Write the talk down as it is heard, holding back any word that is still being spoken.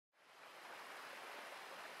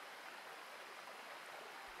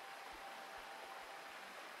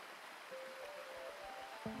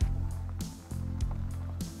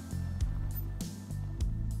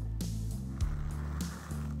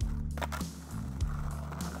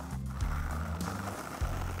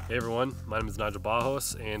Hey everyone, my name is Nigel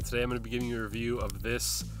Bajos, and today I'm going to be giving you a review of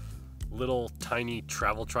this little tiny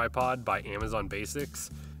travel tripod by Amazon Basics.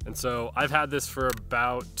 And so I've had this for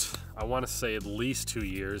about, I want to say at least 2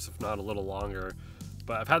 years, if not a little longer.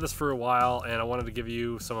 But I've had this for a while, and I wanted to give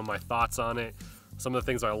you some of my thoughts on it, some of the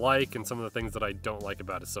things I like, and some of the things that I don't like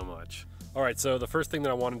about it so much. Alright, so the first thing that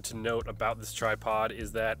I wanted to note about this tripod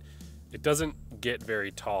is that it doesn't get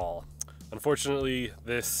very tall. Unfortunately,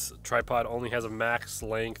 this tripod only has a max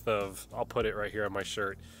length of, I'll put it right here on my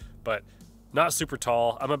shirt, but not super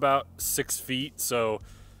tall. I'm about 6 feet, so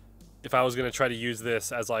if I was gonna try to use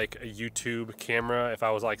this as like a YouTube camera, if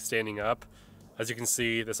I was like standing up, as you can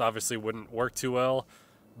see, this obviously wouldn't work too well,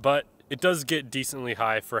 but it does get decently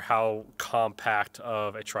high for how compact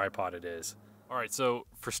of a tripod it is. All right, so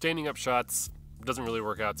for standing up shots, it doesn't really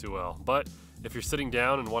work out too well, but if you're sitting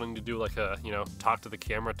down and wanting to do like a, talk to the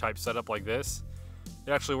camera type setup like this,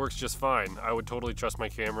 it actually works just fine. I would totally trust my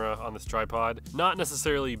camera on this tripod. Not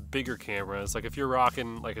necessarily bigger cameras, like if you're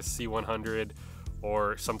rocking like a C100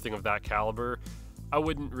 or something of that caliber, I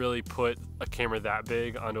wouldn't really put a camera that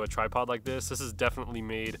big onto a tripod like this. This is definitely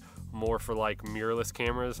made more for like mirrorless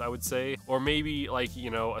cameras, I would say, or maybe like,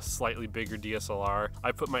 a slightly bigger DSLR.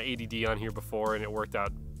 I put my 80D on here before and it worked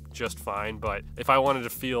out just fine, but if I wanted to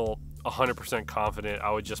feel 100% confident, I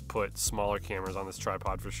would just put smaller cameras on this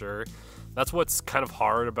tripod for sure. That's what's kind of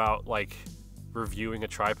hard about like reviewing a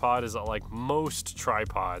tripod, is that like most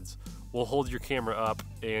tripods will hold your camera up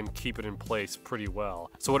and keep it in place pretty well.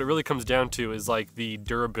 So what it really comes down to is like the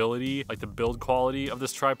durability, like the build quality of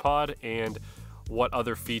this tripod, and what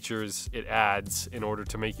other features it adds in order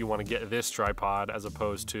to make you want to get this tripod as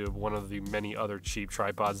opposed to one of the many other cheap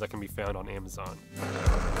tripods that can be found on Amazon.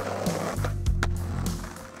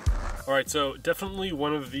 Alright, so definitely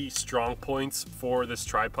one of the strong points for this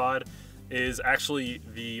tripod is actually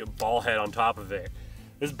the ball head on top of it.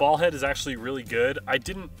 This ball head is actually really good. I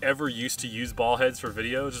didn't ever used to use ball heads for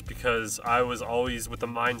video just because I was always with the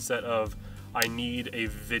mindset of I need a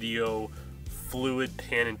video fluid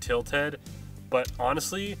pan and tilt head. But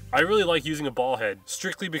honestly, I really like using a ball head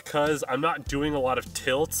strictly because I'm not doing a lot of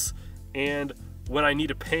tilts, and when I need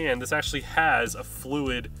a pan, this actually has a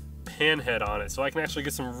fluid pan head on it, so I can actually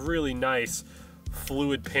get some really nice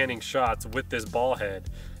fluid panning shots with this ball head.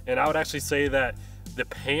 And I would actually say that the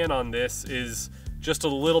pan on this is just a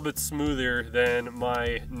little bit smoother than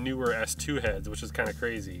my newer S2 heads, which is kind of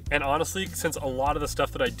crazy. And honestly, since a lot of the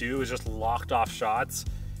stuff that I do is just locked off shots,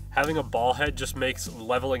 having a ball head just makes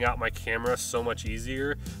leveling out my camera so much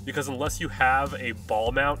easier, because unless you have a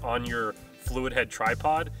ball mount on your fluid head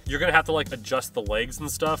tripod, you're gonna have to like adjust the legs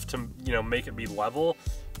and stuff to make it be level.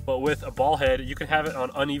 But with a ball head, you can have it on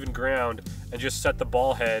uneven ground and just set the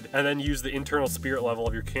ball head and then use the internal spirit level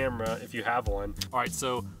of your camera if you have one. All right,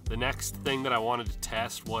 so the next thing that I wanted to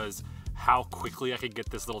test was how quickly I could get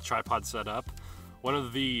this little tripod set up. One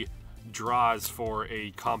of the draws for a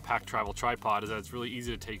compact travel tripod is that it's really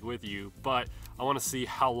easy to take with you, but I want to see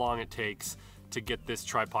how long it takes to get this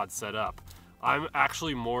tripod set up. I'm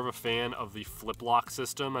actually more of a fan of the flip lock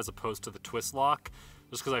system as opposed to the twist lock,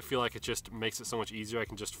 just because I feel like it just makes it so much easier. I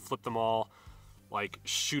can just flip them all, like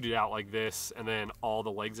shoot it out like this, and then all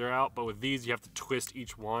the legs are out. But with these, you have to twist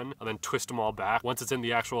each one and then twist them all back once it's in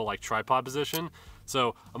the actual like tripod position.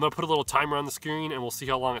 So I'm gonna put a little timer on the screen and we'll see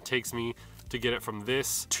how long it takes me to get it from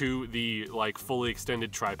this to the like fully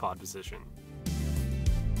extended tripod position.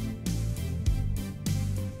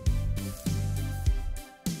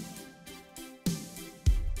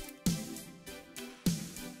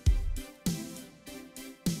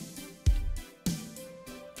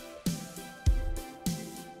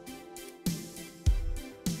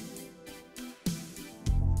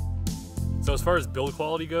 So as far as build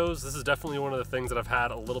quality goes, this is definitely one of the things that I've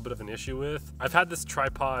had a little bit of an issue with. I've had this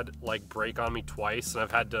tripod like break on me twice, and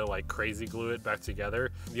I've had to like crazy glue it back together.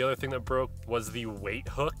 The other thing that broke was the weight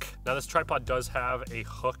hook. Now this tripod does have a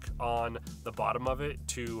hook on the bottom of it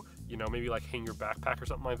to, maybe like hang your backpack or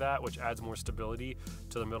something like that, which adds more stability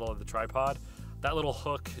to the middle of the tripod. That little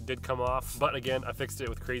hook did come off, but again, I fixed it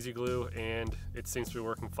with crazy glue and it seems to be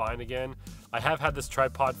working fine again. I have had this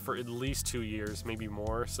tripod for at least 2 years, maybe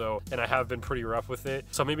more, and I have been pretty rough with it.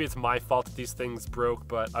 So maybe it's my fault that these things broke,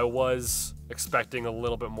 but I was expecting a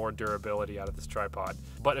little bit more durability out of this tripod.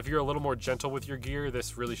 But if you're a little more gentle with your gear,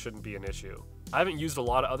 this really shouldn't be an issue. I haven't used a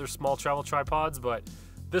lot of other small travel tripods, but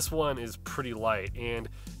this one is pretty light, and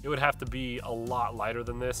it would have to be a lot lighter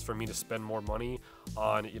than this for me to spend more money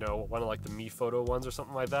on, one of like the Me Photo ones or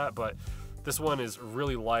something like that. But This one is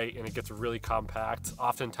really light and it gets really compact.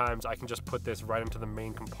 Oftentimes I can just put this right into the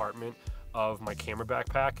main compartment of my camera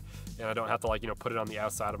backpack, and I don't have to like, you know, put it on the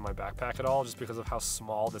outside of my backpack at all, just because of how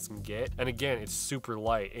small this can get. And again, it's super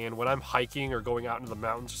light, and when I'm hiking or going out into the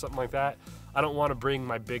mountains or something like that, I don't want to bring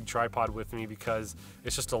my big tripod with me because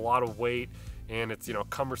it's just a lot of weight and it's, you know,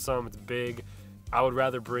 cumbersome, it's big. I would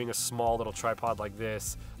rather bring a small little tripod like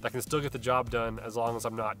this that can still get the job done as long as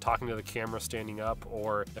I'm not talking to the camera standing up,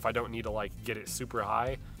 or if I don't need to like get it super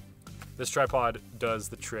high. This tripod does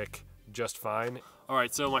the trick just fine. All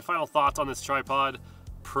right, so my final thoughts on this tripod.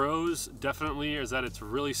 Pros definitely is that it's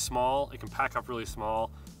really small. It can pack up really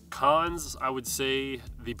small. Cons, I would say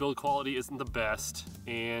the build quality isn't the best,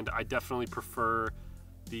 and I definitely prefer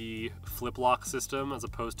the flip lock system as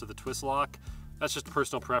opposed to the twist lock. That's just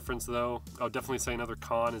personal preference though. I would definitely say another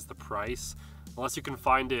con is the price. Unless you can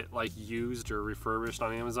find it like used or refurbished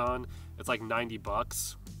on Amazon, it's like 90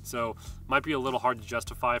 bucks. So might be a little hard to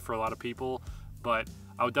justify for a lot of people, but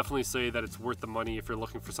I would definitely say that it's worth the money if you're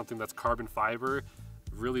looking for something that's carbon fiber,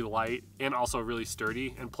 really light, and also really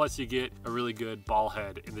sturdy. And plus you get a really good ball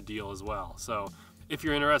head in the deal as well. So if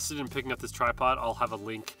you're interested in picking up this tripod, I'll have a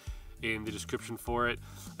link in the description for it.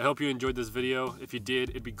 I hope you enjoyed this video. If you did,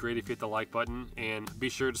 it'd be great if you hit the like button, and be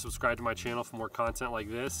sure to subscribe to my channel for more content like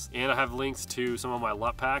this. And I have links to some of my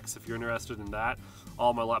LUT packs if you're interested in that.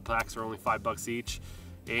 All my LUT packs are only $5 each.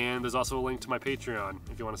 And there's also a link to my Patreon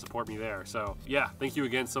if you want to support me there. So yeah, thank you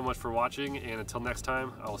again so much for watching, and until next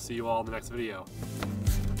time, I will see you all in the next video.